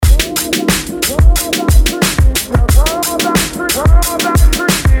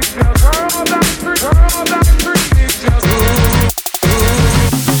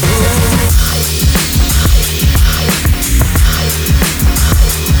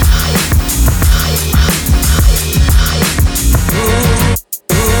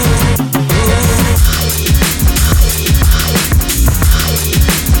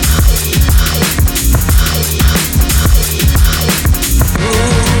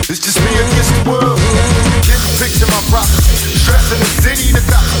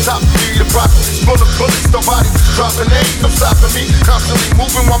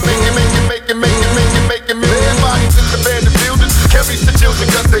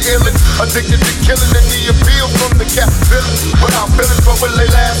the illin', addicted to killing and the appeal from the cat villain. Without feelings, but will they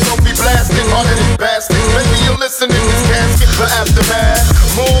last? Don't be blasting harder than bastards. Maybe you'll listen in this casket, the aftermath.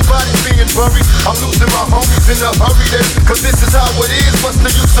 More bodies being buried. I'm losing my homies in a hurry then, cause this is how it is. What's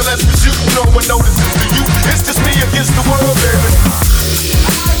the use unless we shoot? No one notices the youth. It's just me against the world, baby.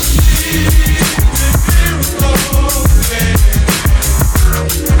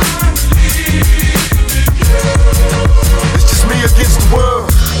 It's just me against the world.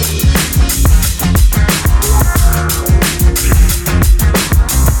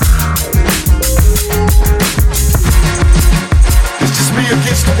 It's just me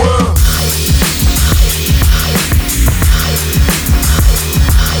against the world.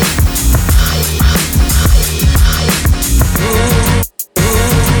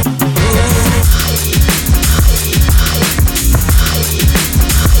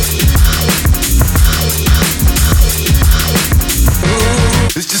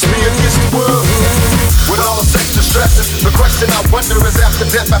 The question I wonder is after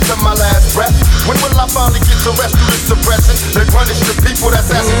death, after my last breath, when will I finally get to rest through this suppression? They punish the people that's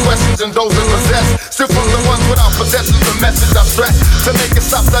asking questions and those that possess. Still from the ones without possessions, the message I stress. To make it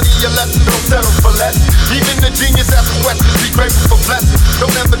stop, study your lesson, don't settle for less. Even the genius asking questions, be grateful for blessings.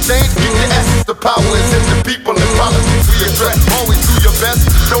 Don't ever change, keep your essence. The power is in the people and politics we address. Always do your best,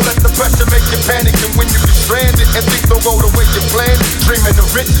 don't let the pressure make you panic. And when you get stranded and think don't go the way you planned, dreaming of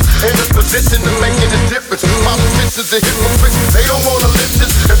riches, in a position of making a difference. Politicians are hypocrites, they don't wanna listen.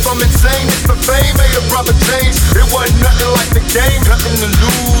 If I'm insane, it's the fame, made a brother change. It wasn't nothing like the game, nothing to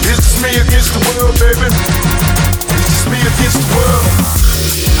lose. It's just me against the world, baby. It's just me against the world.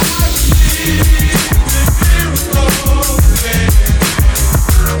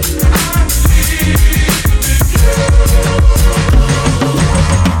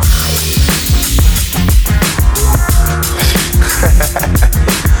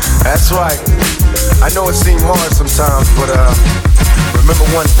 That's right. I know it seems hard sometimes, but remember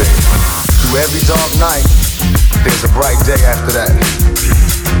one thing. Through every dark night, there's a bright day after that.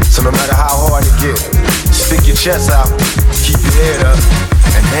 So no matter how hard it gets, stick your chest out, keep your head up,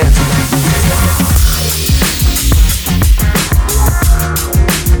 and